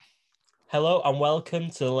Hello and welcome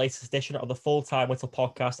to the latest edition of the Full-Time Whittle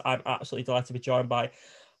podcast. I'm absolutely delighted to be joined by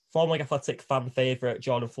former Athletic fan favourite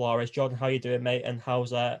Jordan Flores. Jordan, how you doing, mate? And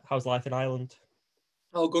how's life in Ireland?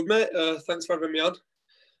 Oh, good, mate. Thanks for having me on.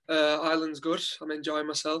 Ireland's good. I'm enjoying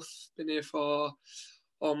myself. Been here for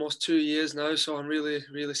almost 2 years now, so I'm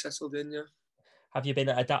really settled in. Yeah, Have you been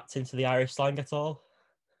adapting to the Irish slang at all?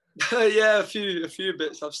 yeah, a few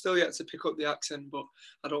bits. I've still yet to pick up the accent, but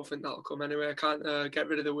I don't think that'll come anyway. I can't get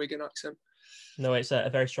rid of the Wigan accent. No, it's a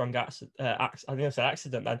very strong accent. I think I said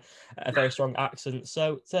accident then. A very strong accent.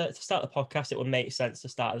 So to start the podcast, it would make sense to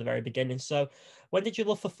start at the very beginning. So when did your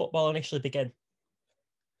love for football initially begin?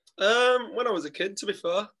 When I was a kid, to be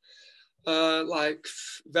fair, like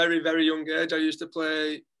very young age, I used to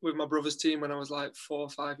play with my brother's team when I was like 4 or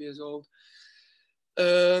 5 years old.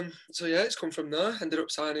 So yeah, it's come from there. Ended up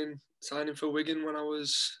signing for Wigan when I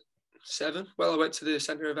was 7. Well, I went to the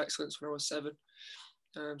Centre of Excellence when I was 7.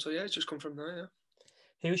 So yeah, it's just come from there.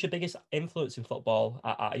 Who was your biggest influence in football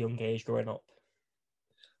at a young age growing up?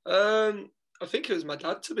 Yeah. I think it was my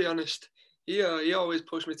dad, to be honest. He always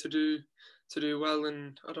pushed me to do well,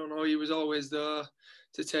 and I don't know, he was always there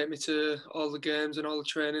to take me to all the games and all the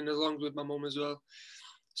training, along with my mum as well.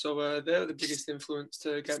 So they're the biggest influence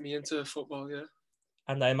to get me into football. Yeah.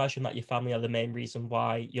 And I imagine that your family are the main reason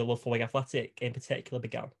why your love for Wigan Athletic in particular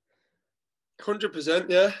began. 100%,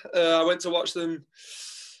 yeah. I went to watch them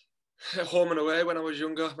home and away when I was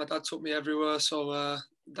younger. My dad took me everywhere, so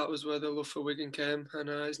that was where the love for Wigan came, and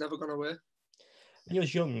it's never gone away. When you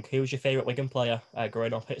was young, who was your favourite Wigan player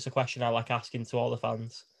growing up? It's a question I like asking to all the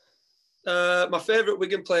fans. My favourite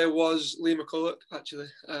Wigan player was Lee McCulloch, actually.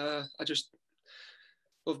 I just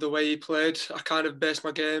love the way he played. I kind of based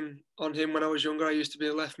my game on him when I was younger. I used to be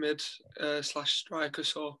a left mid slash striker,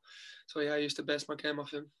 so yeah, I used to base my game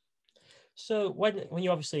off him. So when you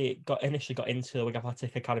obviously initially got into the Wigan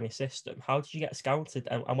Athletic Academy system, how did you get scouted,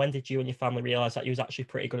 and when did you and your family realise that you was actually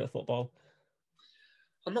pretty good at football?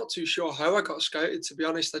 I'm not too sure how I got scouted, to be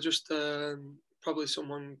honest. I just probably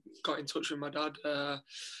someone got in touch with my dad.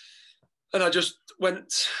 And I just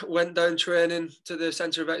went down training to the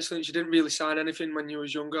Centre of Excellence. You didn't really sign anything when you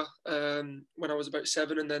was younger. When I was about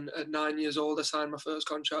 7, and then at 9 years old, I signed my first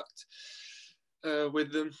contract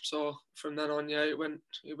with them. So from then on, yeah, it went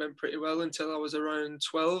pretty well until I was around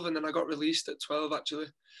 12, and then I got released at 12 actually.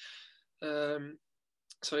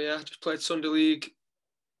 So yeah, just played Sunday League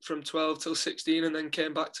from 12 till 16, and then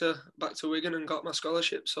came back to Wigan and got my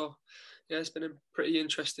scholarship. So yeah, it's been a pretty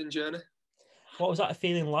interesting journey. What was that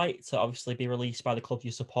feeling like to obviously be released by the club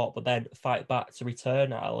you support, but then fight back to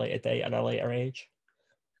return at a later date and a later age?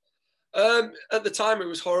 At the time, it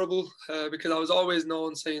was horrible because I was always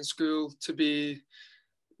known, say, in school, to be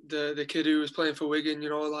the kid who was playing for Wigan. You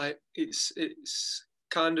know, like it's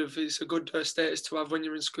a good status to have when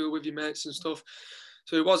you're in school with your mates and stuff.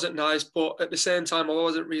 So it wasn't nice, but at the same time, I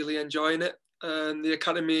wasn't really enjoying it. The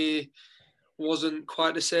academy wasn't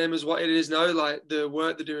quite the same as what it is now. Like the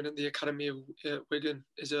work they're doing at the academy of Wigan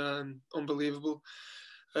is unbelievable.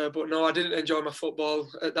 But no, I didn't enjoy my football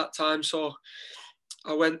at that time, so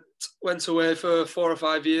I went away for 4 or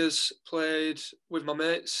 5 years, played with my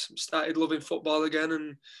mates, started loving football again,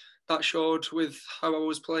 and that showed with how I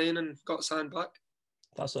was playing and got signed back.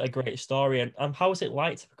 That's a great story. And how was it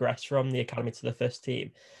like to progress from the academy to the first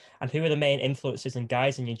team? And who are the main influences and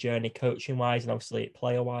guys in your journey, coaching wise and obviously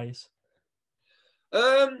player wise?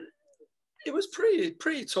 Um, it was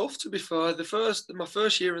pretty tough, to be fair. My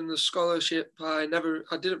first year in the scholarship, I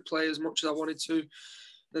didn't play as much as I wanted to.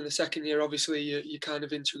 Then the second year, obviously, you kind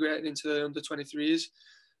of integrated into the under 23s.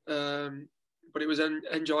 But it was an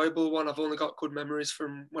enjoyable one. I've only got good memories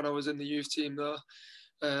from when I was in the youth team there.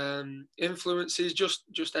 Influences,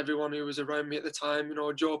 just everyone who was around me at the time. You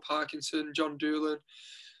know, Joe Parkinson, John Doolan,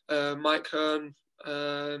 Mike Hearn,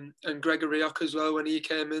 and Gregory Ock as well when he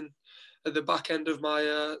came in at the back end of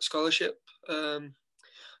my scholarship.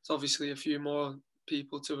 It's obviously a few more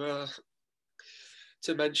people to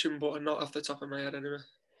mention, but not off the top of my head anyway.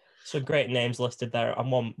 Some great names listed there,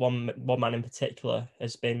 and one man in particular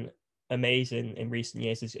has been amazing in recent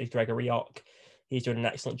years is Gregory Ock. He's doing an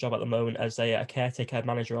excellent job at the moment as a caretaker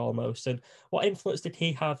manager almost. And what influence did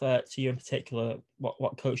he have to you in particular?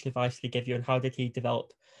 What coaching advice did he give you, and how did he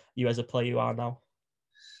develop you as a player you are now?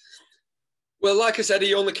 Well, like I said,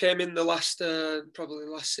 he only came in probably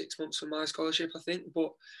the last 6 months of my scholarship, I think.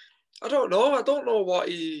 But I don't know. I don't know what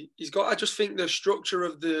he's got. I just think the structure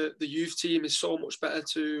of the youth team is so much better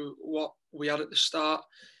to what we had at the start.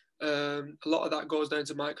 A lot of that goes down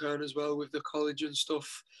to Mike Hearn as well with the college and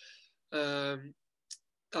stuff. Um,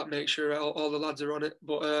 that makes sure all the lads are on it.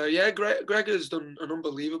 But yeah, Greg has done an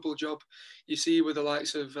unbelievable job. You see with the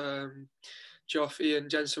likes of Joffy and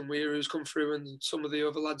Jensen Weir who's come through, and some of the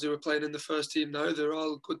other lads who are playing in the first team now, they're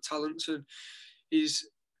all good talents. And he's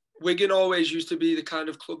Wigan always used to be the kind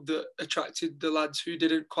of club that attracted the lads who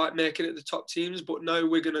didn't quite make it at the top teams, but now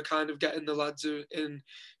Wigan are kind of getting the lads who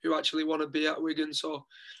actually want to be at Wigan. So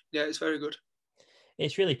yeah, it's very good.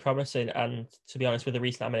 It's really promising, and to be honest, with the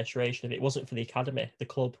recent administration, if it wasn't for the academy, the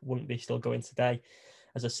club wouldn't be still going today.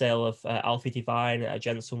 As a sale of Alfie Devine,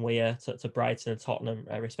 Jensen Weir to Brighton and Tottenham,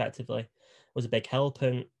 respectively, was a big help.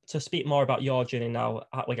 And to speak more about your journey now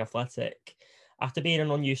at Wigan Athletic, after being an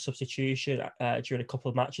unused substitution during a couple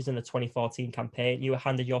of matches in the 2014 campaign, you were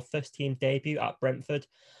handed your first team debut at Brentford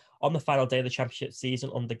on the final day of the Championship season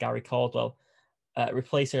under Gary Caldwell,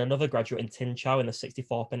 replacing another graduate in Tin Chow in the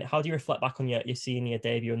 64th minute. How do you reflect back on your senior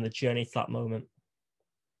debut and the journey to that moment?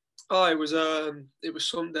 Oh, it was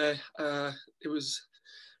Sunday. It was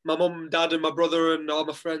my mum, dad, and my brother, and all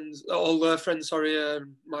my friends, all their friends. Sorry,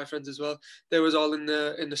 my friends as well. They was all in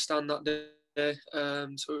the stand that day.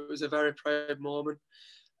 So it was a very proud moment.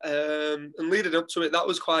 And leading up to it, that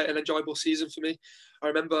was quite an enjoyable season for me. I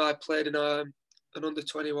remember I played in an under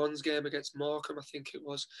 21s game against Morecambe, I think it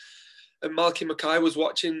was, and Malky Mackay was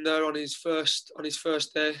watching there on his first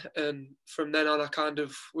day, and from then on, I kind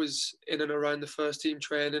of was in and around the first team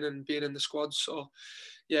training and being in the squad. So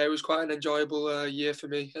yeah, it was quite an enjoyable year for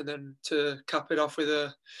me, and then to cap it off with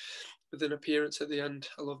an appearance at the end,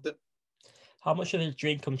 I loved it. How much of a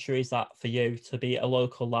dream come true is that for you to be a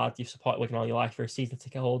local lad? You've supported Wigan all your life, you're a season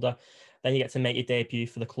ticket holder, then you get to make your debut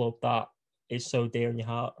for the club that is so dear in your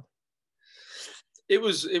heart. It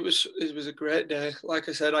was a great day. Like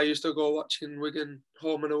I said, I used to go watching Wigan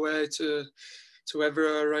home and away to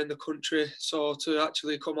everywhere around the country. So to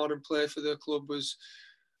actually come on and play for the club was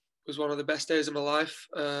one of the best days of my life.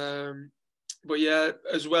 But yeah,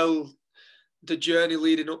 as well, the journey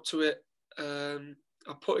leading up to it,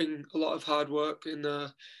 I put in a lot of hard work in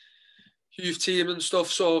the youth team and stuff.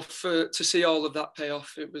 So to see all of that pay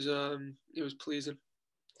off, it was pleasing.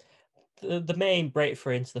 The main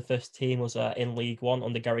breakthrough into the first team was in League One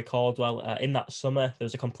under Gary Caldwell. In that summer, there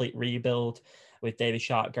was a complete rebuild with David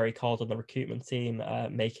Sharp, Gary Caldwell, the recruitment team,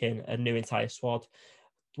 making a new entire squad.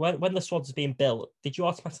 When the squad was being built, did you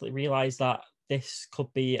automatically realise that this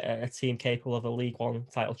could be a team capable of a League One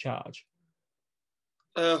title charge?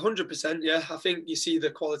 100%, yeah. I think you see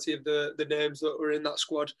the quality of the names that were in that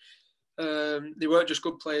squad. They weren't just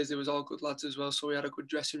good players; they was all good lads as well. So we had a good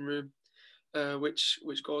dressing room, which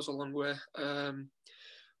goes a long way.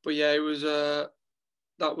 But yeah, it was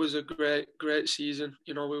that was a great season.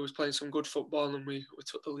 You know, we was playing some good football, and we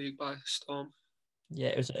took the league by storm. Yeah,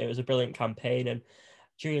 it was a brilliant campaign, and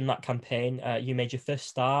during that campaign, you made your first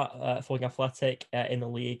start for Wigan Athletic in the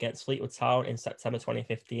league against Fleetwood Town in September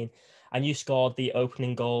 2015, and you scored the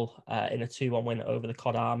opening goal in a 2-1 win over the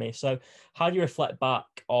Cod Army. So, how do you reflect back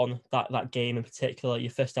on that game in particular,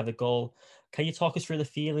 your first ever goal? Can you talk us through the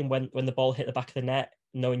feeling when the ball hit the back of the net,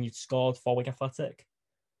 knowing you'd scored for Wigan Athletic?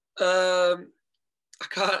 Um,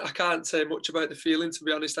 I can't say much about the feeling, to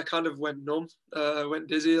be honest. I kind of went numb, went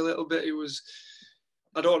dizzy a little bit. It was,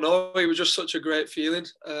 I don't know. It was just such a great feeling.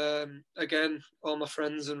 Again, all my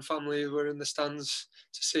friends and family were in the stands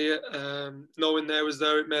to see it. Knowing they was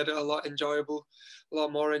there, it made it a lot enjoyable, a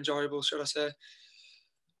lot more enjoyable, should I say?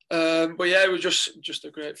 But yeah, it was just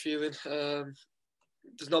a great feeling.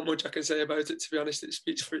 There's not much I can say about it, to be honest. It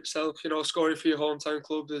speaks for itself. You know, scoring for your hometown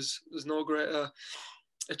club, there's no greater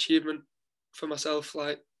achievement for myself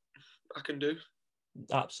like I can do.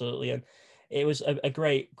 Absolutely, and it was a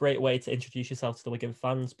great way to introduce yourself to the Wigan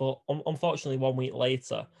fans. But unfortunately, 1 week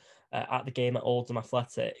later, at the game at Oldham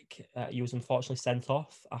Athletic, you was unfortunately sent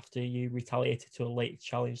off after you retaliated to a late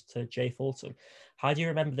challenge to Jay Fulton. How do you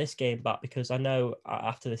remember this game back? Because I know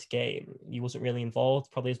after this game, you wasn't really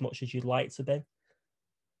involved, probably as much as you'd like to be.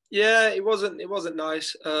 Yeah, it wasn't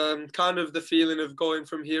nice. Kind of the feeling of going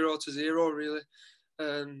from hero to zero, really.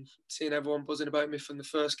 Seeing everyone buzzing about me from the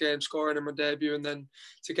first game, scoring in my debut, and then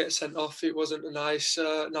to get sent off, it wasn't a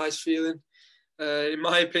nice feeling. In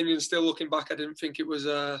my opinion, still looking back, I didn't think it was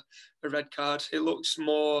a red card. It looks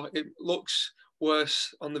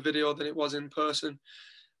worse on the video than it was in person.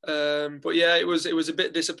 But yeah, it was a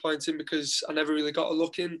bit disappointing because I never really got a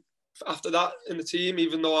look in after that in the team,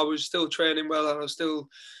 even though I was still training well and I was still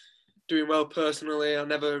doing well personally. I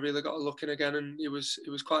never really got a look in again, and it was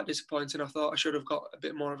quite disappointing. I thought I should have got a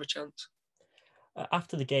bit more of a chance.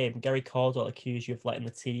 After the game, Gary Caldwell accused you of letting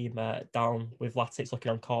the team down with Latics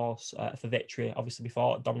looking on course for victory, obviously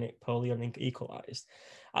before Dominic Polion equalised.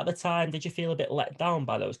 At the time, did you feel a bit let down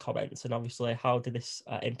by those comments? And obviously, how did this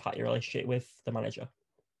impact your relationship with the manager?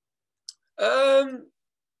 Um,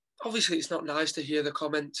 Obviously, it's not nice to hear the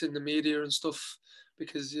comments in the media and stuff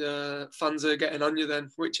because fans are getting on you then,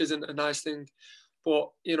 which isn't a nice thing. But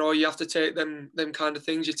you have to take them kind of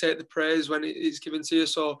things. You take the praise when it's given to you.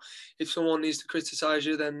 So if someone needs to criticise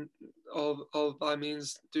you, then all by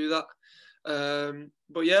means do that.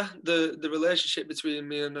 But yeah, the relationship between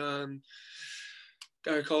me and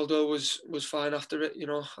Gary Caldwell was fine after it.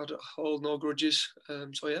 I hold no grudges.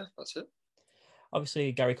 So yeah, that's it.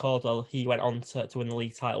 Obviously, Gary Caldwell, he went on to win the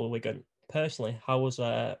league title with Wigan. Personally,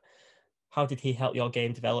 how did he help your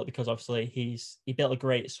game develop? Because obviously he built a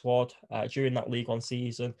great squad during that League One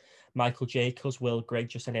season. Michael Jacobs, Will Grigg,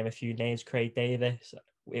 just to name a few names, Craig Davis.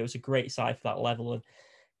 It was a great side for that level, and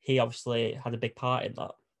he obviously had a big part in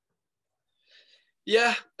that.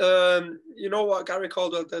 Yeah, you know what, Gary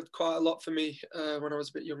Caldwell did quite a lot for me when I was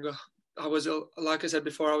a bit younger. Like I said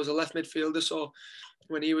before, I was a left midfielder. So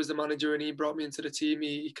when he was the manager and he brought me into the team,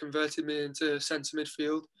 he converted me into centre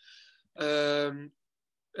midfield. Um,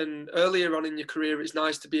 and earlier on in your career, it's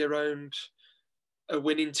nice to be around a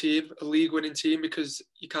winning team, a league winning team, because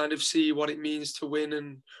you kind of see what it means to win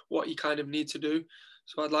and what you kind of need to do.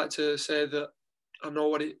 So I'd like to say that I know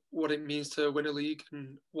what it means to win a league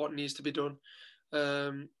and what needs to be done.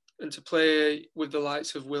 And to play with the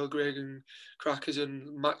likes of Will Grigg and Crackers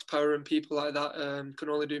and Max Power and people like that can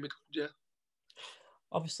only do me good, yeah.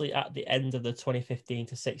 Obviously, at the end of the 2015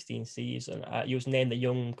 to 16 season, you was named the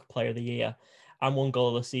Young Player of the Year and one goal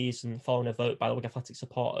of the season following a vote by the Wigan Athletic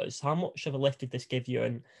supporters. How much of a lift did this give you,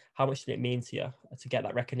 and how much did it mean to you to get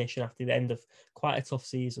that recognition after the end of quite a tough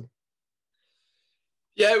season?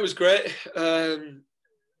 Yeah, it was great.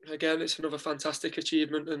 Again, it's another fantastic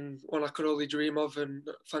achievement and one I could only dream of, and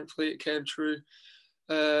thankfully it came true.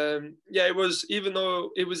 Yeah, it was, even though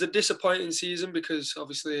it was a disappointing season because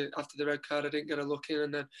obviously after the red card I didn't get a look in,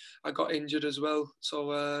 and then I got injured as well. So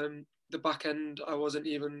the back end I wasn't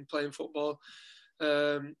even playing football.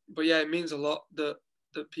 But yeah, it means a lot that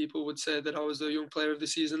people would say that I was the young player of the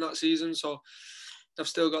season that season. So I've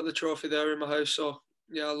still got the trophy there in my house. So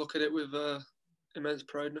yeah, I look at it with immense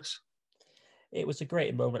proudness. It was a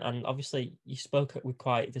great moment, and obviously you spoke with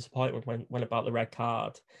quite disappointment when about the red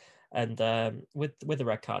card. And with the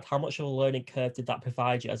red card, how much of a learning curve did that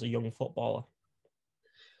provide you as a young footballer?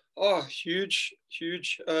 Oh, huge,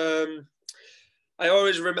 huge. I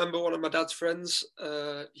always remember one of my dad's friends.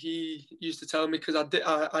 He used to tell me because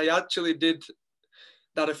I actually did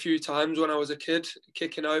that a few times when I was a kid,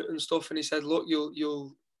 kicking out and stuff. And he said, "Look,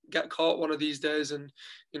 you'll get caught one of these days." And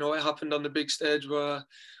it happened on the big stage where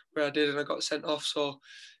I did, and I got sent off. So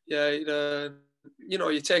yeah,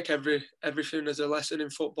 you take everything as a lesson in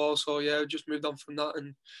football. So yeah, I just moved on from that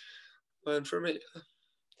and learned from it.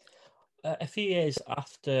 A few years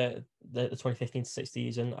after the 2015 to 16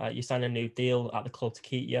 season, you signed a new deal at the club to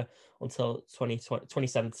keep you until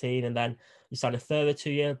 2017, and then you signed a further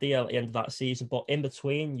 2-year deal at the end of that season. But in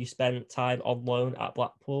between, you spent time on loan at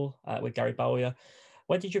Blackpool with Gary Bowyer.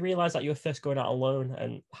 When did you realise that you were first going out on loan,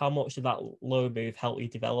 and how much did that loan move help you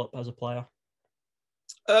develop as a player?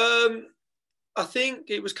 Um, I think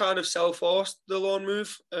it was kind of self-forced, the loan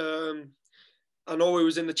move. I know we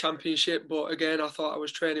was in the championship, but again, I thought I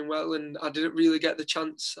was training well, and I didn't really get the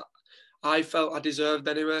chance I felt I deserved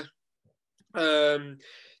anyway. Then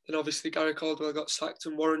obviously Gary Caldwell got sacked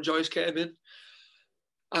and Warren Joyce came in.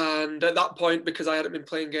 And at that point, because I hadn't been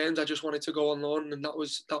playing games, I just wanted to go on loan, and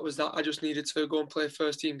that. I just needed to go and play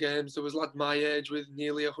first team games. There was lads my age with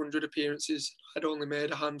nearly 100 appearances. I'd only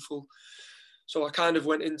made a handful, so I kind of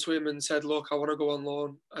went into him and said, "Look, I want to go on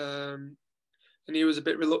loan." And he was a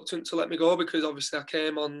bit reluctant to let me go because obviously I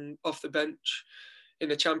came on off the bench in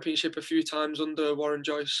the championship a few times under Warren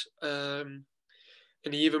Joyce. And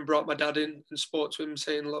he even brought my dad in and spoke to him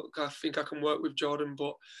saying, "Look, I think I can work with Jordan."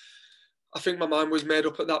 But I think my mind was made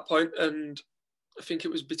up at that point, and I think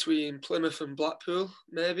it was between Plymouth and Blackpool,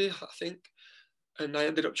 maybe, I think. And I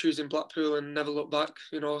ended up choosing Blackpool and never looked back.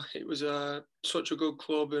 It was such a good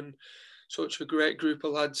club and such a great group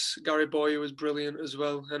of lads. Gary Boyer was brilliant as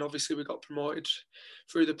well. And obviously we got promoted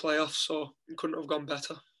through the playoffs, so it couldn't have gone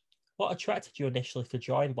better. What attracted you initially to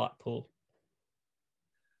join Blackpool?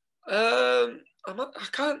 I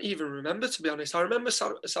can't even remember, to be honest. I remember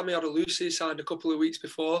Sammy Odelusi signed a couple of weeks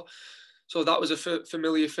before, so that was a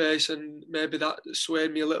familiar face, and maybe that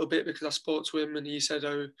swayed me a little bit because I spoke to him and he said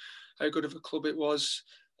how good of a club it was.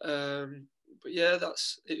 But yeah,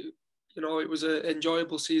 that's it. it was an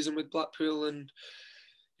enjoyable season with Blackpool, and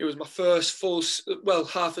it was my first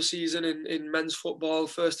half a season in men's football,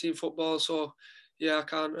 first team football. So yeah, I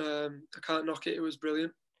can't knock it. It was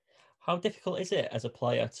brilliant. How difficult is it as a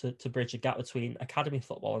player to bridge a gap between academy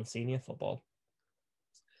football and senior football?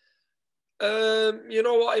 You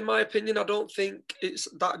know what? In my opinion, I don't think it's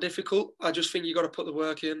that difficult. I just think you got to put the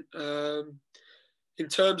work in. In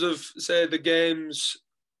terms of say the games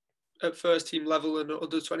at first team level and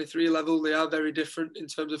under 23 level, they are very different in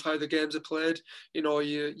terms of how the games are played.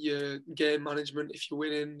 Your game management, if you're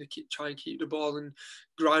winning, try and keep the ball and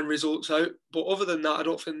grind results out. But other than that, I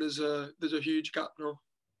don't think there's a huge gap. No.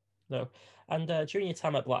 No. And during your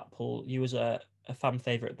time at Blackpool, you was a fan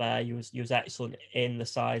favourite there. You was excellent in the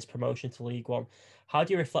sides promotion to League One. How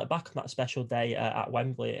do you reflect back on that special day at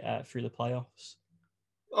Wembley through the playoffs?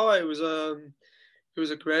 Oh, it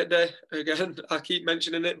was a great day. Again, I keep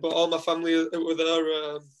mentioning it, but all my family were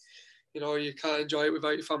there. You can't enjoy it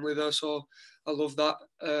without your family there. So I love that.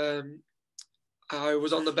 I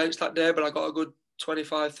was on the bench that day, but I got a good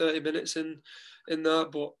 25, 30 minutes in there.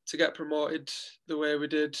 But to get promoted the way we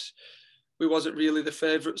did, we wasn't really the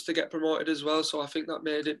favourites to get promoted as well. So I think that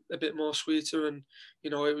made it a bit more sweeter. And,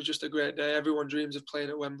 it was just a great day. Everyone dreams of playing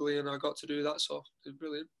at Wembley, and I got to do that. So it was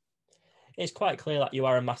brilliant. It's quite clear that you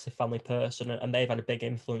are a massive family person, and they've had a big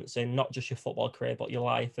influence in not just your football career but your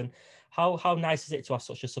life. And how nice is it to have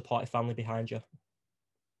such a supportive family behind you?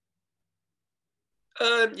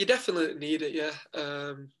 You definitely need it, yeah.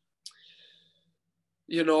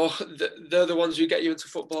 They're the ones who get you into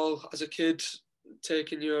football as a kid,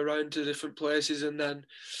 taking you around to different places, and then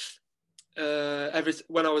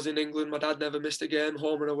when I was in England, my dad never missed a game,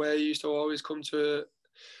 home and away. He used to always come to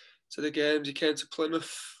the games. He came to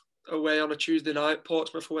Plymouth away on a Tuesday night,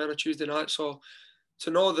 Portsmouth away on a Tuesday night. So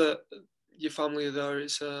to know that your family are there,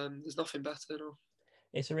 there's nothing better.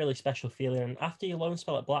 It's a really special feeling. And after your loan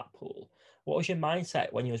spell at Blackpool, what was your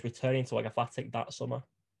mindset when you was returning to Athletic that summer?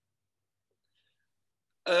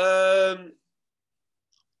 Um,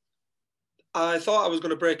 I thought I was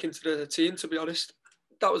going to break into the team, to be honest.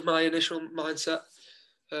 That was my initial mindset,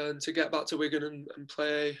 and to get back to Wigan and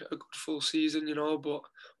play a good full season, but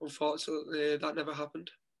unfortunately that never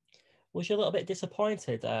happened. Was you a little bit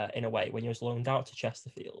disappointed in a way when you was loaned out to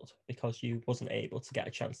Chesterfield because you wasn't able to get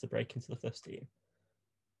a chance to break into the first team?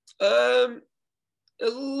 Um, a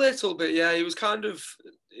little bit, yeah. It was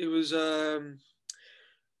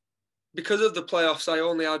because of the playoffs. I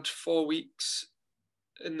only had 4 weeks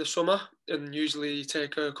in the summer, and usually you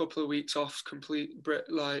take a couple of weeks off, complete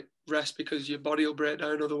like rest because your body will break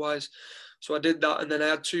down otherwise. So I did that, and then I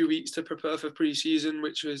had 2 weeks to prepare for pre-season,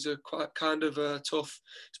 which was quite kind of tough,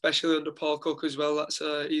 especially under Paul Cook as well.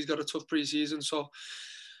 He's got a tough pre-season, so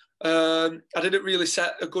I didn't really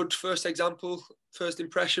set a good first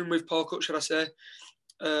impression with Paul Cook, should I say?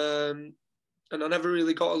 Um, and I never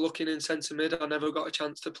really got a look in centre mid. I never got a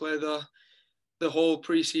chance to play the whole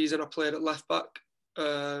pre-season. I played at left back.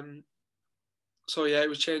 Um, so yeah, it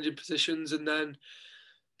was changing positions, and then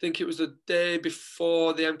I think it was the day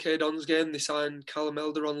before the MK Dons game. They signed Callum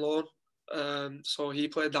Elder on loan, so he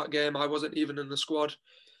played that game. I wasn't even in the squad,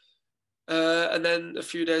 and then a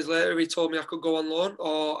few days later, he told me I could go on loan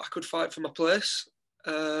or I could fight for my place.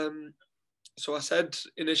 So I said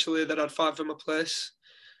initially that I'd fight for my place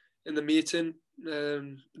in the meeting.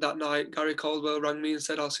 That night, Gary Caldwell rang me and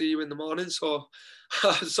said, "I'll see you in the morning." So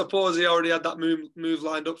I suppose he already had that move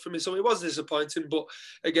lined up for me. So it was disappointing. But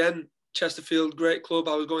again, Chesterfield, great club.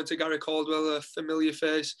 I was going to Gary Caldwell, a familiar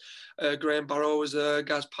face. Graham Barrow was there,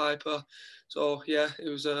 Gaz Piper. So yeah,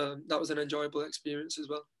 that was an enjoyable experience as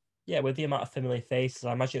well. Yeah, with the amount of familiar faces,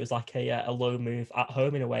 I imagine it was like a low move at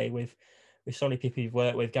home in a way with so many people you've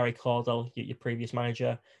worked with. Gary Caldwell, your previous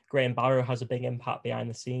manager, Graham Barrow has a big impact behind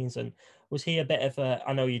the scenes. And was he a bit of a?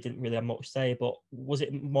 I know you didn't really have much say, but was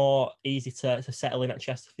it more easy to settle in at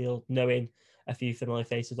Chesterfield knowing a few familiar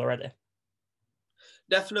faces already?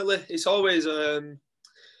 Definitely, it's always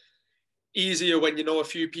easier when you know a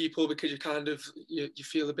few people because you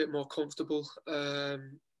feel a bit more comfortable.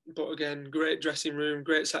 But again, great dressing room,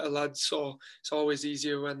 great set of lads. So it's always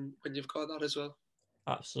easier when you've got that as well.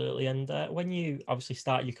 Absolutely. And when you obviously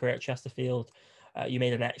start your career at Chesterfield, you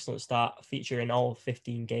made an excellent start, featuring all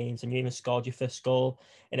 15 games, and you even scored your first goal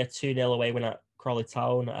in a 2-0 away win at Crawley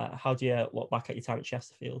Town. How do you look back at your time at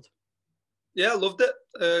Chesterfield? Yeah, I loved it.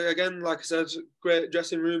 Again, like I said, great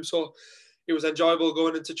dressing room. So it was enjoyable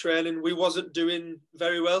going into training. We wasn't doing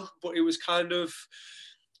very well, but it was kind of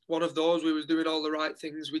one of those. We was doing all the right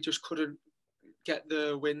things. We just couldn't get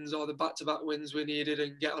the wins or the back-to-back wins we needed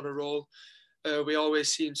and get on a roll. We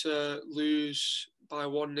always seem to lose by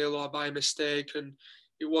 1-0 or by mistake, and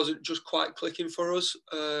it wasn't just quite clicking for us.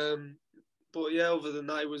 But yeah, other than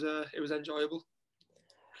that, it was enjoyable.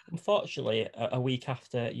 Unfortunately, a week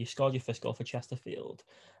after you scored your first goal for Chesterfield,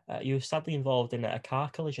 you were sadly involved in a car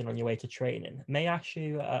collision on your way to training. May I ask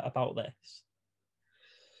you about this?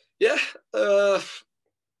 Yeah,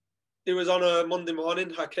 it was on a Monday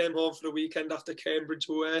morning. I came home for the weekend after Cambridge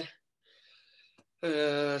away.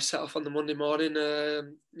 Set off on the Monday morning.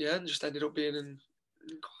 Yeah, and just ended up being in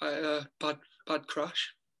quite a bad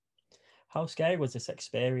crash. How scary was this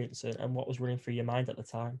experience, and what was running through your mind at the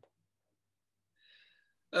time?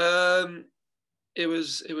 Um, it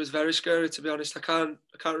was very scary, to be honest. I can't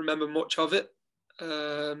remember much of it.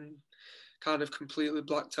 Um, Kind of completely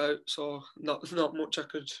blacked out, so not much I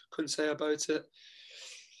couldn't say about it.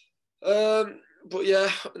 But yeah,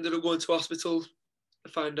 ended up going to hospital. I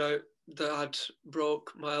found out that I'd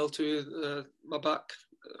broke my L2, my back,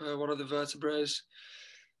 one of the vertebrae.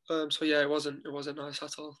 So yeah, it wasn't nice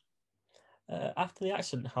at all. After the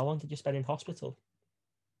accident, how long did you spend in hospital?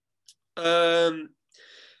 Um,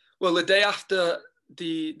 well, the day after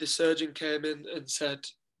the surgeon came in and said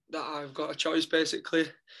that I've got a choice basically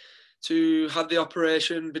to have the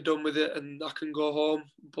operation, be done with it, and I can go home.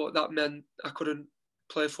 But that meant I couldn't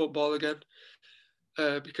play football again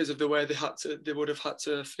because of the way they would have had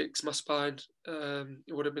to fix my spine.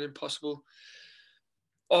 It would have been impossible.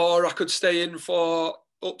 Or I could stay in for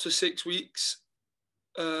up to 6 weeks,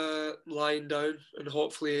 lying down, and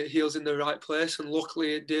hopefully it heals in the right place. And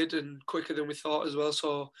luckily it did, and quicker than we thought as well.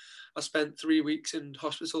 So I spent 3 weeks in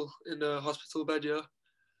hospital, in a hospital bed. Yeah.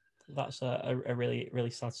 That's a really,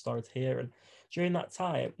 really sad story to hear. And during that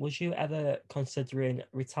time, was you ever considering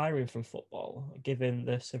retiring from football, given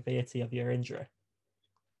the severity of your injury?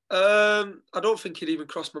 I don't think it even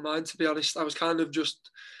crossed my mind, to be honest. I was kind of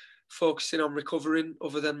just focusing on recovering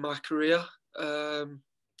other than my career. Um,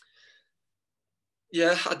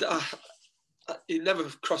 yeah, it never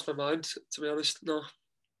crossed my mind, to be honest. No.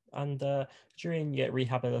 And during your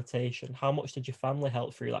rehabilitation, how much did your family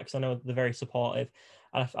help through that? Because I know they're very supportive.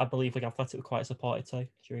 And I believe like Athletic were quite supportive too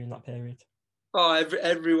during that period. Oh,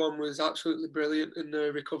 everyone was absolutely brilliant in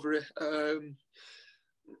the recovery.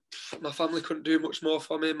 My family couldn't do much more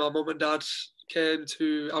for me. My mum and dad came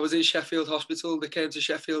to. I was in Sheffield Hospital. They came to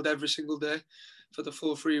Sheffield every single day for the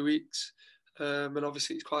full 3 weeks. And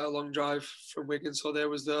obviously it's quite a long drive from Wigan, so they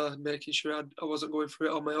was there making sure I wasn't going through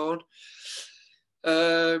it on my own.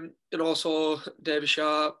 And also David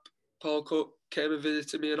Sharp, Paul Cook came and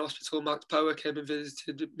visited me in hospital. Max Power came and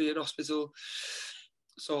visited me in hospital.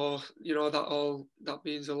 So you know that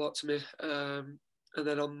means a lot to me. And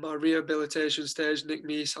then on my rehabilitation stage, Nick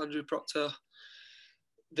Meese, Andrew Proctor,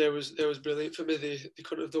 they was brilliant for me. They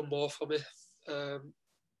couldn't have done more for me. Um,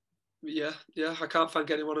 yeah, I can't thank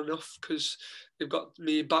anyone enough because they've got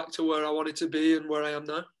me back to where I wanted to be and where I am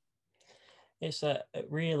now. It's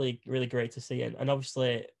really, really great to see. And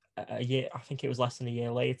obviously, a year, I think it was less than a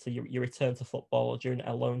year later, you returned to football during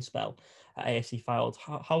a loan spell at AFC Fylde.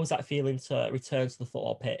 How was that feeling to return to the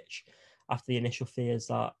football pitch after the initial fears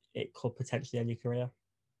that it could potentially end your career?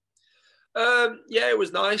 Yeah, it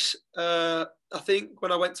was nice. I think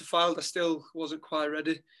when I went to Fylde, I still wasn't quite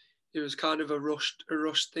ready. It was kind of a rushed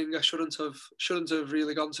thing. I shouldn't have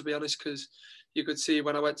really gone, to be honest, because you could see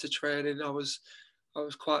when I went to training, I was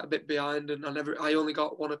quite a bit behind, and I only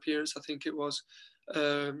got one appearance, I think it was.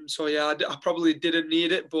 So yeah, I probably didn't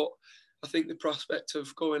need it, but I think the prospect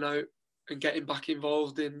of going out and getting back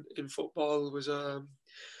involved in football was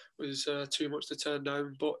too much to turn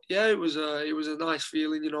down. But yeah, it was a nice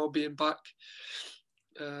feeling, you know, being back.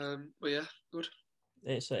 But yeah, good.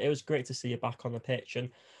 It was great to see you back on the pitch, and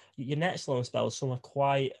your next loan spell was somewhat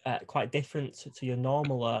quite different to your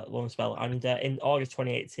normal loan spell. And in August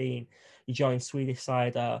 2018, you joined Swedish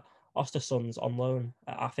side Ostersunds on loan.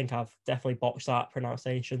 I think I've definitely botched that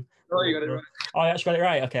pronunciation. Oh, you got it right. Oh, I actually got it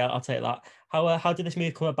right. Okay, I'll take that. How did this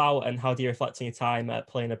move come about, and how do you reflect on your time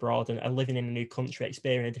playing abroad and living in a new country,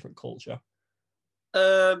 experiencing a different culture?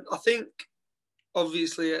 I think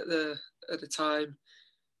obviously at the time,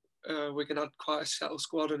 Wigan had quite a settled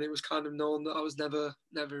squad, and it was kind of known that I was never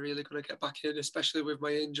really going to get back in, especially with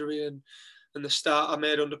my injury and the start I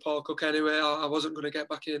made under Paul Cook. Anyway, I wasn't going to get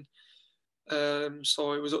back in.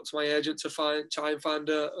 So it was up to my agent to try and find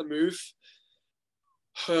a move.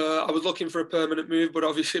 I was looking for a permanent move, but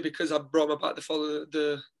obviously because I brought my back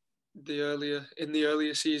the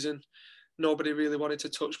earlier season, nobody really wanted to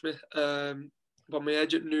touch me. But my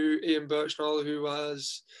agent knew Ian Birchnall, who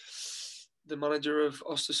was the manager of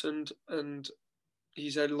Ostersund, and he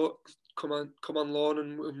said, "Look, come on loan,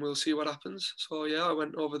 and we'll see what happens." So yeah, I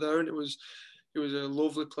went over there, and it was a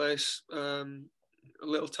lovely place. a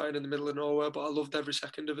little town in the middle of nowhere, but I loved every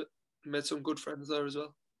second of it. Made some good friends there as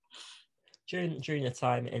well. During the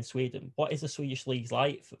time in Sweden, what is the Swedish leagues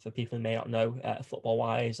like for people who may not know football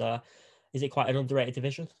wise? Is it quite an underrated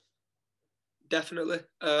division? Definitely.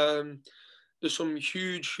 There's some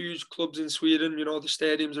huge clubs in Sweden. You know, the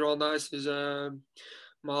stadiums are all nice. There's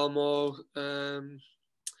Malmo,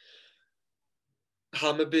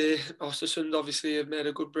 Hammarby, Östersund obviously have made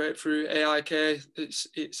a good breakthrough. AIK,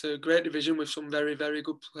 it's a great division with some very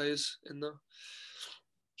good players in there.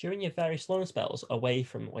 During your various loan spells away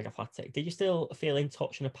from Wigan Athletic, did you still feel in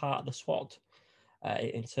touch and a part of the squad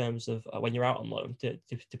in terms of when you're out on loan? Do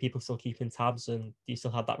people still keep in tabs, and do you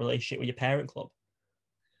still have that relationship with your parent club?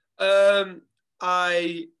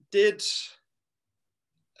 I did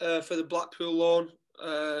for the Blackpool loan,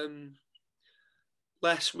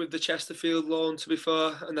 less with the Chesterfield loan, to be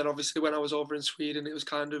fair. And then obviously when I was over in Sweden, it was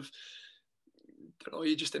kind of, I don't know,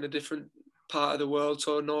 you're just in a different part of the world,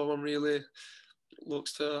 so no one really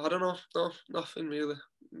looks to, I don't know, no, nothing really.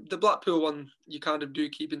 The Blackpool one, you kind of do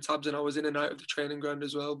keep in tabs, and I was in and out of the training ground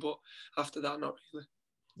as well, but after that, not really.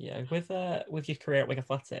 Yeah, with your career at Wigan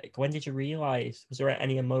Athletic, when did you realise? Was there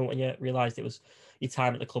any moment when you realised it was your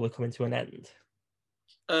time at the club was coming to an end?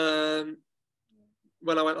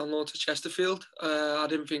 When I went on loan to Chesterfield, I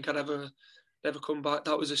didn't think I'd ever come back.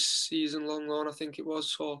 That was a season-long loan, I think it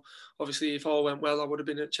was. So obviously, if all went well, I would have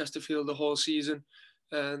been at Chesterfield the whole season,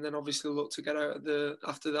 and then obviously look to get out of the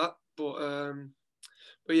after that.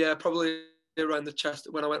 But yeah, probably around the Chester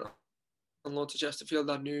when I went on loan to Chesterfield,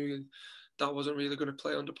 I knew that wasn't really going to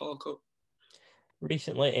play under Paul Cook.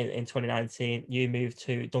 Recently, in 2019, you moved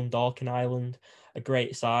to Dundalk in Ireland, a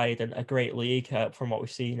great side and a great league from what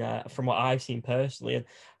we've seen, from what I've seen personally. And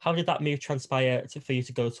how did that move transpire for you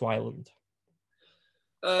to go to Ireland?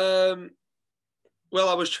 Well,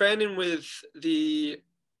 I was training with the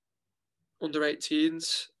under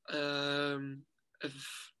 18s around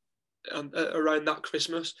that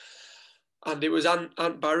Christmas. And it was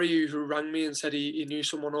Aunt Barry who rang me and said he knew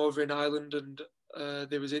someone over in Ireland and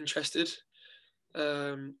they was interested.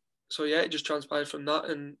 So yeah, it just transpired from that,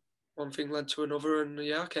 and one thing led to another, and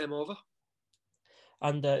yeah, I came over.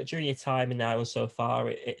 And during your time in Ireland so far,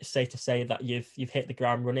 it's safe to say that you've hit the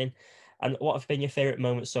ground running. And what have been your favourite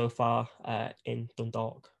moments so far in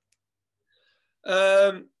Dundalk?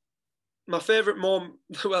 My favourite moment,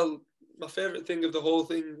 well, my favourite thing of the whole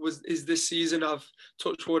thing is this season. I've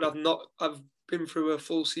touched wood. I've been through a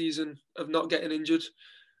full season of not getting injured,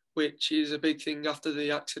 which is a big thing after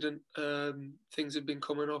the accident. Things have been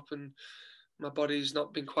coming up and my body's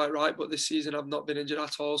not been quite right. But this season I've not been injured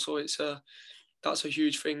at all, so that's a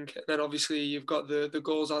huge thing. And then obviously you've got the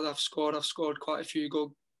goals that I've scored. I've scored quite a few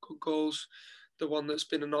good goals. The one that's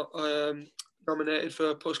been nominated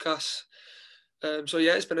for Puskás. So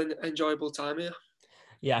yeah, it's been an enjoyable time here.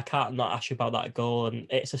 Yeah, I can't not ask you about that goal, and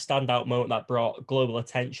it's a standout moment that brought global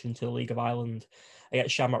attention to the League of Ireland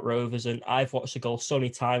against Shamrock Rovers. And I've watched the goal so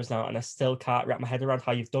many times now, and I still can't wrap my head around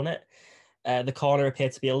how you've done it. The corner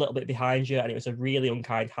appeared to be a little bit behind you, and it was a really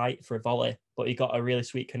unkind height for a volley, but you got a really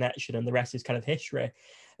sweet connection, and the rest is kind of history.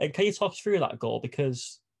 And can you talk us through that goal,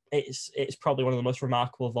 because it's probably one of the most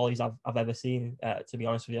remarkable volleys I've ever seen, to be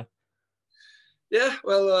honest with you. Yeah,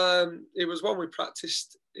 well, it was one we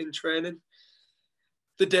practiced in training.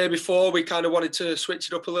 The day before, we kind of wanted to switch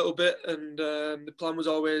it up a little bit, and the plan was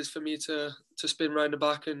always for me to spin round the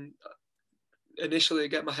back and initially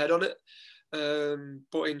get my head on it.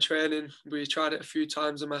 But in training, we tried it a few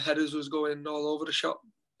times, and my headers was going all over the shop.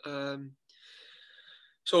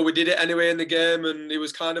 So we did it anyway in the game, and it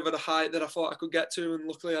was kind of at a height that I thought I could get to, and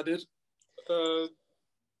luckily I did.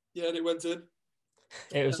 Yeah, and it went in.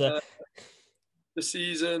 It was the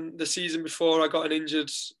season before I got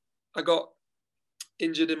injured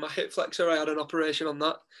in my hip flexor. I had an operation on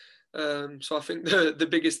that. So I think the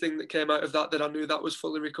biggest thing that came out of that I knew that was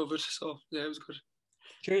fully recovered. So yeah, it was good.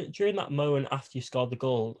 During that moment after you scored the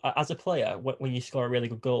goal, as a player, when you score a really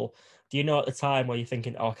good goal, do you know at the time where you're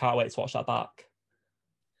thinking, "Oh, I can't wait to watch that back"?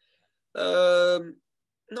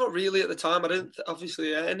 Not really at the time. I didn't.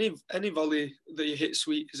 Obviously, any volley that you hit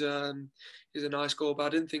sweet is a nice goal, but I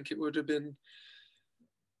didn't think it would have been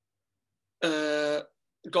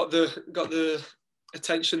got the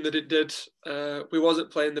attention that it did. We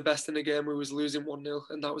wasn't playing the best in the game. We was losing 1-0,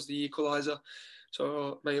 and that was the equaliser.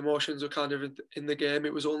 So my emotions were kind of in the game.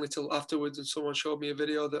 It was only till afterwards, and someone showed me a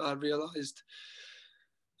video that I realised,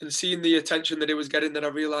 and seeing the attention that it was getting, that I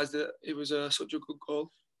realised that it was such a good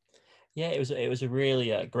goal. Yeah, it was a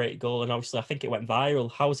really great goal, and obviously I think it went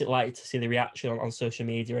viral. How was it like to see the reaction on social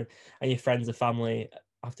media and your friends and family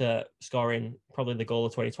after scoring probably the goal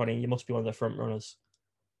of 2020? You must be one of the front runners.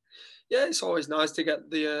 Yeah, it's always nice to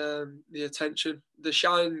get the attention. The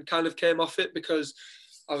shine kind of came off it because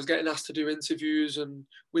I was getting asked to do interviews, and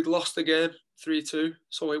we'd lost the game 3-2.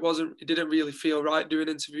 So it didn't really feel right doing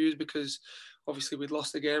interviews because obviously we'd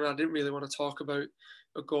lost the game. And I didn't really want to talk about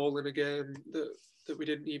a goal in a game that we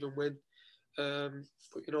didn't even win.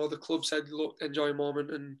 But the club said, "Look, enjoy a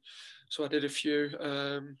moment," and so I did a few.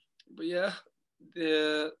 But yeah,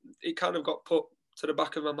 it kind of got put to the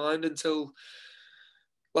back of my mind until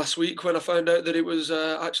last week when I found out that it was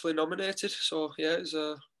actually nominated. So yeah, it's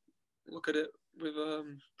look at it with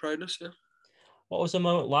proudness. Yeah. What was the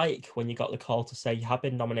moment like when you got the call to say you have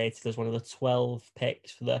been nominated as one of the 12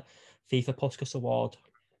 picks for the FIFA Puskas Award?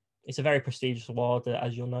 It's a very prestigious award,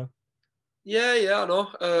 as you'll know. Yeah, I know.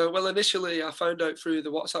 Well, initially I found out through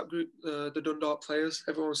the WhatsApp group, the Dundalk players.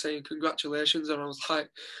 Everyone was saying congratulations, and I was like,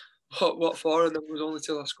 "What for?" And then it was only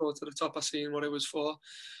till I scrolled to the top I seen what it was for.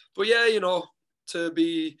 But yeah, to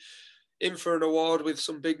be in for an award with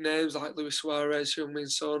some big names like Luis Suarez, Heung-min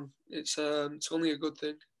Son, it's only a good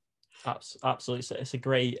thing. Absolutely, it's a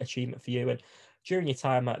great achievement for you. And during your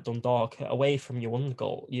time at Dundalk, away from your one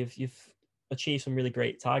goal, you've achieved some really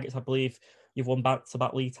great targets. I believe you've won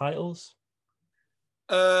back-to-back league titles.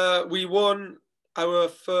 We won our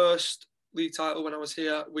first league title when I was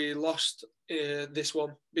here. We lost this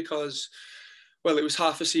one because, well, it was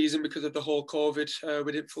half a season because of the whole COVID.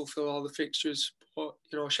 We didn't fulfil all the fixtures, but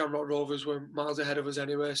Shamrock Rovers were miles ahead of us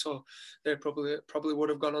anyway, so they probably would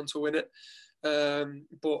have gone on to win it.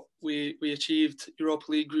 But we achieved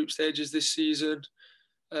Europa League group stages this season,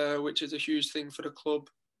 which is a huge thing for the club.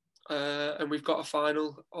 And we've got a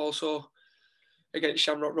final also against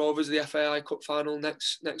Shamrock Rovers, the FAI Cup final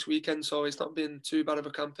next weekend. So it's not been too bad of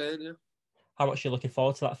a campaign. Yeah. How much are you looking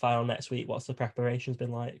forward to that final next week? What's the preparations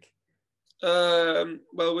been like?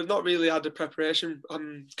 Well, we've not really had the preparation.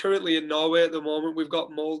 I'm currently in Norway at the moment. We've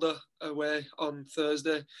got Molde away on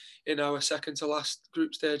Thursday in our second to last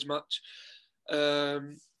group stage match.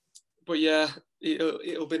 But yeah,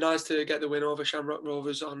 it'll be nice to get the win over Shamrock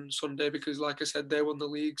Rovers on Sunday because, like I said, they won the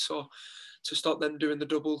league. So to stop them doing the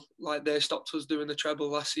double like they stopped us doing the treble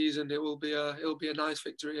last season, it'll be a nice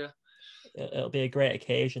victory. Yeah. It'll be a great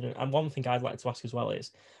occasion. And one thing I'd like to ask as well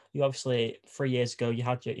is, you obviously 3 years ago you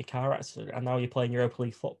had your car accident, and now you're playing Europa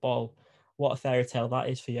League football. What a fairy tale that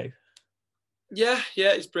is for you. Yeah,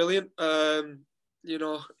 it's brilliant. I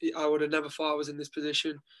would have never thought I was in this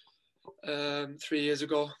position 3 years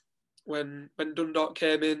ago when Dundalk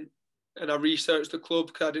came in, and I researched the club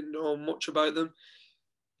because I didn't know much about them.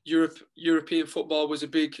 European football was a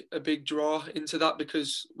big draw into that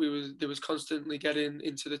because there was constantly getting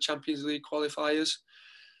into the Champions League qualifiers,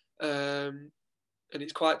 and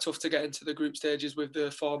it's quite tough to get into the group stages with the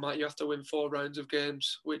format. You have to win 4 rounds of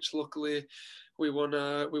games, which luckily we won.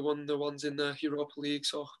 We won the ones in the Europa League,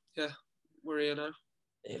 so yeah, we're here now.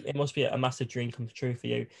 It must be a massive dream come true for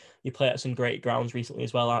you. You play at some great grounds recently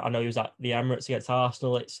as well. I know you was at the Emirates against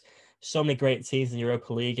Arsenal. It's so many great teams in the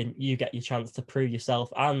Europa League, and you get your chance to prove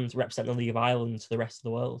yourself and represent the League of Ireland to the rest of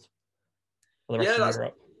the world, or the rest Yeah, of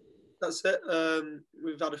Europe. that's it.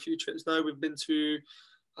 We've had a few trips now. We've been to,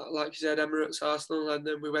 like you said, Emirates, Arsenal, and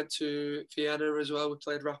then we went to Vienna as well. We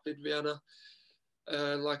played Rapid Vienna.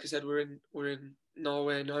 Like I said, we're in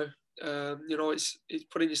Norway now. It's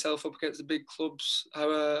putting yourself up against the big clubs.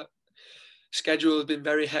 Our schedule has been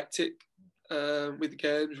very hectic with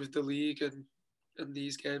games, with the league, and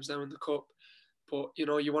these games now in the cup. But you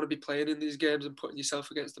want to be playing in these games and putting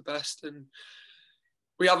yourself against the best. And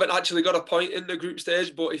we haven't actually got a point in the group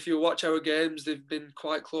stage, but if you watch our games, they've been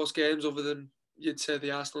quite close games, other than you'd say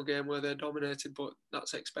the Arsenal game where they're dominated, but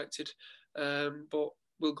that's expected. But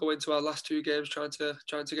we'll go into our last 2 games trying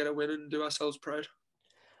to get a win and do ourselves proud.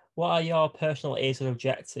 What are your personal aims and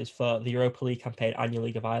objectives for the Europa League campaign and your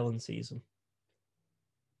League of Ireland season?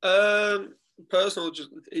 Um, Personal,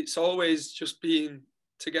 it's always just been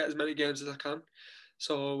to get as many games as I can.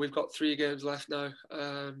 So we've got 3 games left now.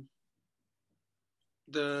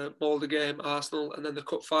 The Molde game, Arsenal, and then the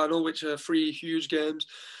cup final, which are 3 huge games.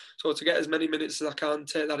 So to get as many minutes as I can,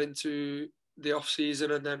 take that into the off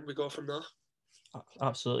season, and then we go from there.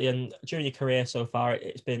 Absolutely. And during your career so far,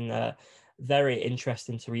 it's been very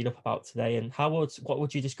interesting to read up about today. And what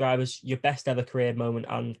would you describe as your best ever career moment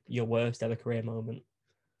and your worst ever career moment?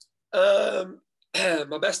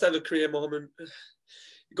 My best ever career moment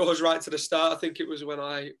goes right to the start. I think it was when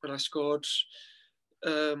I scored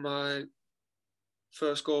my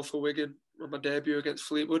first goal for Wigan on my debut against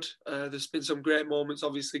Fleetwood. There's been some great moments,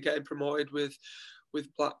 obviously getting promoted with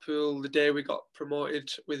Blackpool, the day we got promoted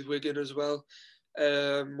with Wigan as well,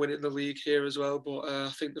 winning the league here as well. But I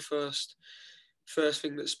think the first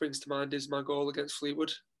thing that springs to mind is my goal against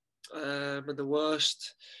Fleetwood. And the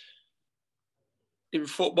worst in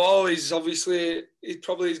football is obviously it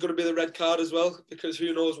probably is going to be the red card as well, because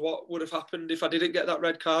who knows what would have happened if I didn't get that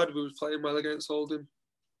red card. We were playing well against Oldham,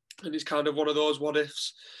 and it's kind of one of those what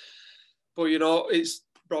ifs. But it's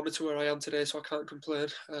brought me to where I am today, so I can't complain.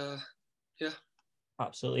 Yeah.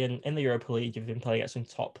 Absolutely. And in the Europa League, you've been playing against some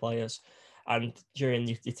top players. And during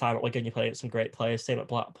your time at Wigan, you played against some great players. Same at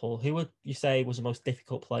Blackpool. Who would you say was the most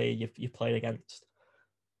difficult player you've played against?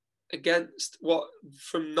 Against what,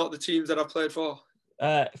 from not the teams that I've played for?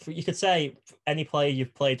 You could say any player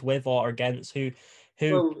you've played with or against. Who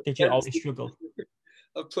Well, did you against, always struggle?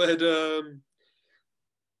 I've played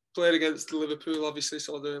against Liverpool, obviously,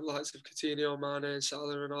 so the likes of Coutinho, Mane, and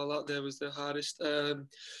Salah, and all that. There was the hardest.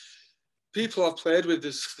 People I've played with,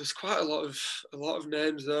 there's quite a lot of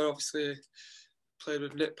names there. Obviously, played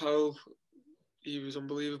with Nick Powell. He was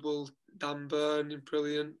unbelievable. Dan Burn,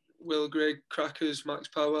 brilliant. Will Grigg, crackers. Max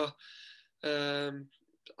Power. I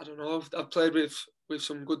don't know. I've played with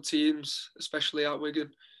some good teams, especially at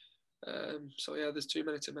Wigan. So yeah, there's too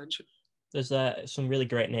many to mention. There's some really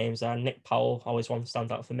great names there. Nick Powell always one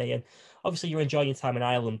stands out for me. And obviously, you're enjoying your time in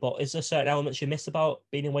Ireland, but is there certain elements you miss about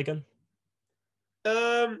being in Wigan?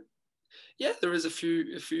 Um, yeah, there is a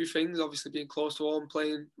few things. Obviously, being close to home,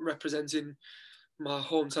 playing, representing my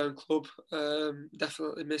hometown club.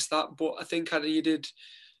 Definitely missed that, but I think I needed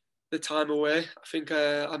the time away. I think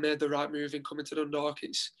I made the right move in coming to Dundalk.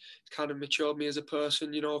 It's kind of matured me as a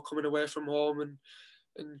person, coming away from home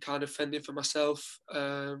and kind of fending for myself.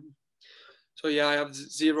 So yeah, I have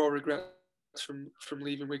zero regrets from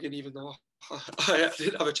leaving Wigan, even though I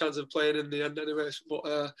didn't have a chance of playing in the end, anyways.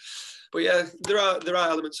 But yeah, there are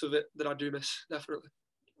elements of it that I do miss, definitely.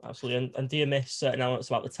 Absolutely. And do you miss certain elements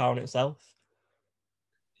about the town itself?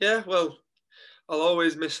 Yeah, well, I'll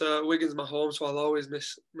always miss Wigan's my home, so I'll always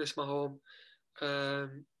miss my home.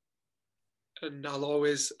 Um, and I'll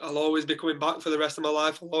always be coming back for the rest of my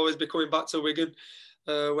life. I'll always be coming back to Wigan,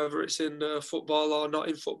 whether it's in football or not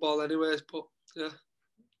in football, anyways. But yeah.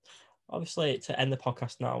 Obviously, to end the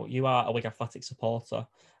podcast now, you are a Wigan Athletic supporter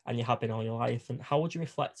and you have been all your life. And how would you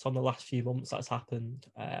reflect on the last few months that's happened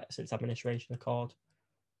since administration accord?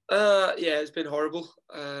 Yeah, it's been horrible.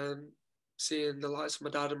 Seeing the likes of my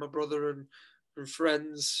dad and my brother and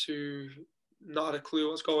friends who not had a clue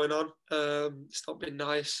what's going on. It's not been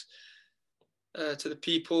nice. To the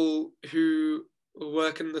people who were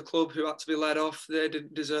working in the club who had to be let off, they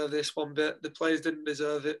didn't deserve this one bit. The players didn't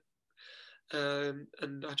deserve it.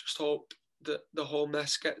 And I just hope that the whole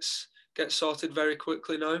mess gets sorted very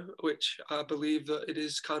quickly now, which I believe that it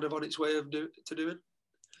is kind of on its way of doing.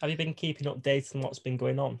 Have you been keeping updated on what's been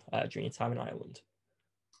going on during your time in Ireland?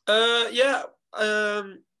 Yeah.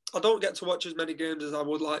 I don't get to watch as many games as I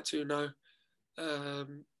would like to now,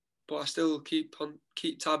 but I still keep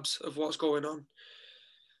tabs of what's going on.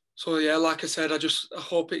 So yeah, like I said, I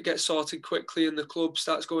hope it gets sorted quickly and the club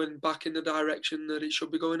starts going back in the direction that it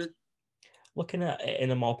should be going in. Looking at it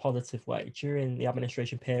in a more positive way, during the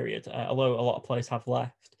administration period, although a lot of players have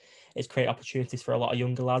left, it's created opportunities for a lot of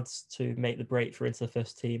younger lads to make the breakthrough into the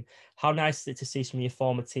first team. How nice is it to see some of your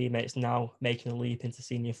former teammates now making a leap into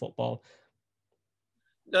senior football?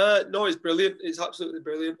 No, it's brilliant. It's absolutely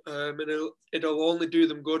brilliant, and it'll only do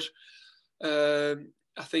them good.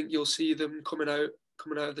 I think you'll see them coming out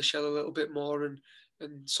of the shell a little bit more, and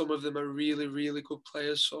some of them are really really good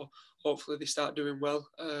players. So hopefully they start doing well.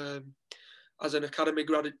 As an academy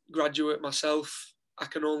graduate myself, I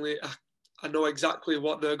know exactly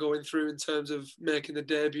what they're going through in terms of making the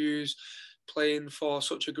debuts, playing for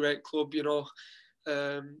such a great club,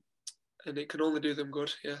 and it can only do them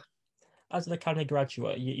good. Yeah. As an academy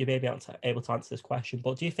graduate, you may be able to answer this question,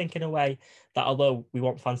 but do you think in a way that although we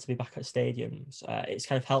want fans to be back at stadiums, it's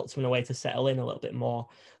kind of helped them in a way to settle in a little bit more?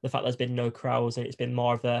 The fact there's been no crowds and it's been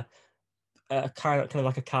more of a kind of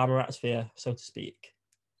like a calmer atmosphere, so to speak.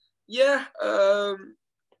 Yeah, I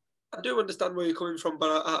do understand where you're coming from,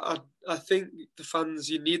 but I think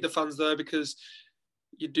you need the fans there because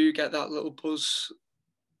you do get that little buzz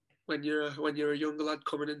when you're a younger lad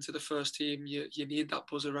coming into the first team. You need that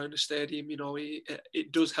buzz around the stadium.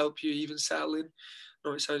 It does help you even settle in. I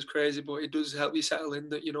know it sounds crazy, but it does help you settle in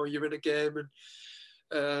that you're in a game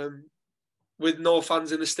and with no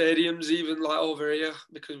fans in the stadiums, even like over here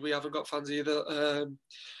because we haven't got fans either.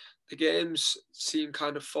 The games seem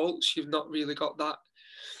kind of false. You've not really got that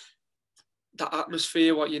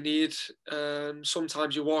atmosphere, what you need.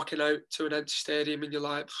 Sometimes you're walking out to an empty stadium and you're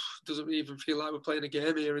like, doesn't even feel like we're playing a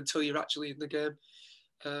game here until you're actually in the game.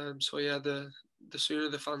 So yeah, the sooner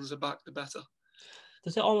the fans are back, the better.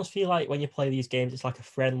 Does it almost feel like when you play these games, it's like a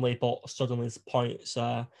friendly, but suddenly there's points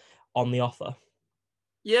on the offer?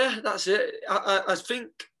 Yeah, that's it. I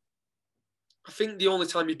think the only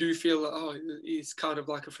time you do feel that he's kind of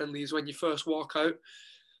like a friendly is when you first walk out,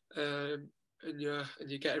 um, and you're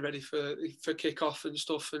getting ready for kick off and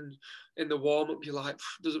stuff, and in the warm up you're like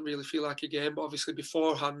doesn't really feel like a game, but obviously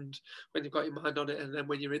beforehand when you've got your mind on it, and then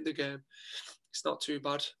when you're in the game, it's not too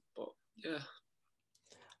bad. But yeah,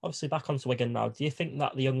 Obviously, back onto Wigan now. Do you think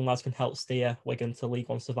that the young lads can help steer Wigan to League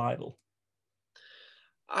One survival?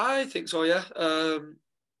 I think so. Yeah.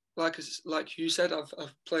 Like you said,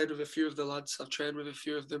 I've played with a few of the lads. I've trained with a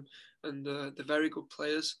few of them, and they're very good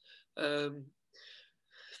players. Um,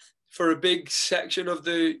 for a big section of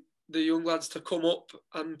the young lads to come up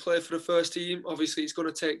and play for the first team, obviously it's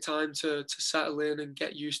going to take time to settle in and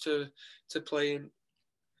get used to playing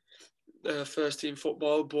first team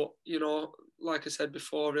football. But like I said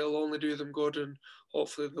before, it'll only do them good, and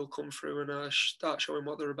hopefully they'll come through and start showing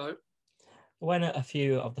what they're about. When a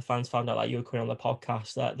few of the fans found out that you were coming on the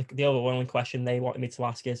podcast, the overwhelming question they wanted me to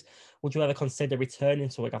ask is, would you ever consider returning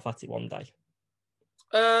to Wigan Athletic one day?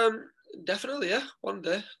 Um, Definitely, yeah, one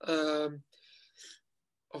day.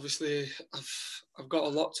 Obviously, I've got a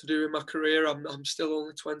lot to do in my career. I'm still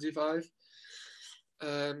only 25.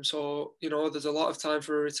 So there's a lot of time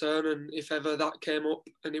for a return, and if ever that came up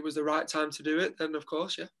and it was the right time to do it, then of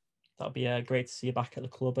course, yeah. That'd be great to see you back at the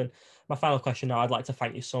club. And my final question now, I'd like to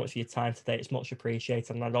thank you so much for your time today. It's much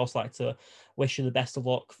appreciated. And I'd also like to wish you the best of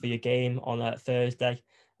luck for your game on Thursday.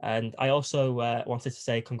 And I also wanted to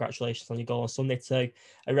say congratulations on your goal on Sunday too.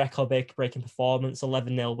 A record-breaking performance,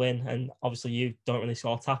 11-0 win. And obviously you don't really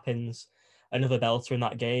score tap-ins. Another belter in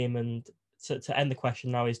that game. And to end the question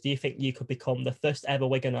now is, do you think you could become the first ever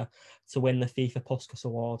Wiganer to win the FIFA Puskas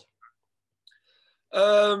Award?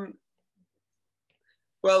 Um,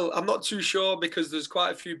 well, I'm not too sure because there's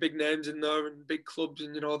quite a few big names in there and big clubs,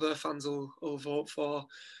 and their fans will vote for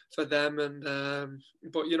them. And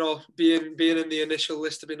but being in the initial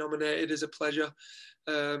list to be nominated is a pleasure.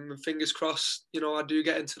 Fingers crossed, I do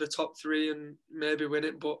get into the top three and maybe win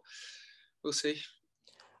it, but we'll see.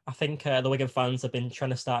 I think the Wigan fans have been trying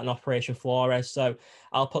to start an Operation Flores, so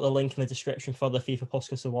I'll put the link in the description for the FIFA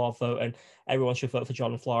Puskas Award vote, and everyone should vote for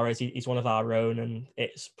John Flores. He's one of our own, and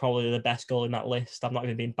it's probably the best goal in that list. I'm not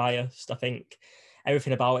even being biased. I think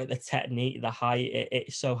everything about it, the technique, the height,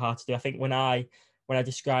 it's so hard to do. I think when I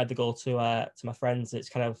describe the goal to my friends, it's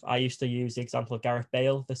kind of I used to use the example of Gareth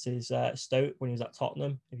Bale versus Stoke when he was at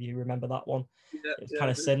Tottenham, if you remember that one. Yeah, It was yeah, kind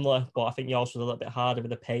I of do. similar, but I think yours was a little bit harder with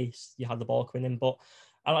the pace. You had the ball coming in, but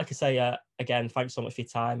I'd like to say again, thanks so much for your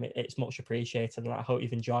time. It's much appreciated, and I hope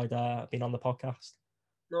you've enjoyed being on the podcast.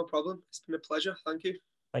 No problem. It's been a pleasure. Thank you.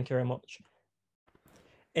 Thank you very much.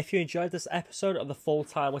 If you enjoyed this episode of the Full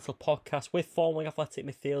Time Whittle podcast with former athletic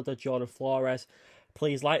midfielder Jordan Flores,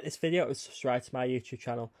 please like this video and subscribe to my YouTube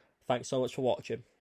channel. Thanks so much for watching.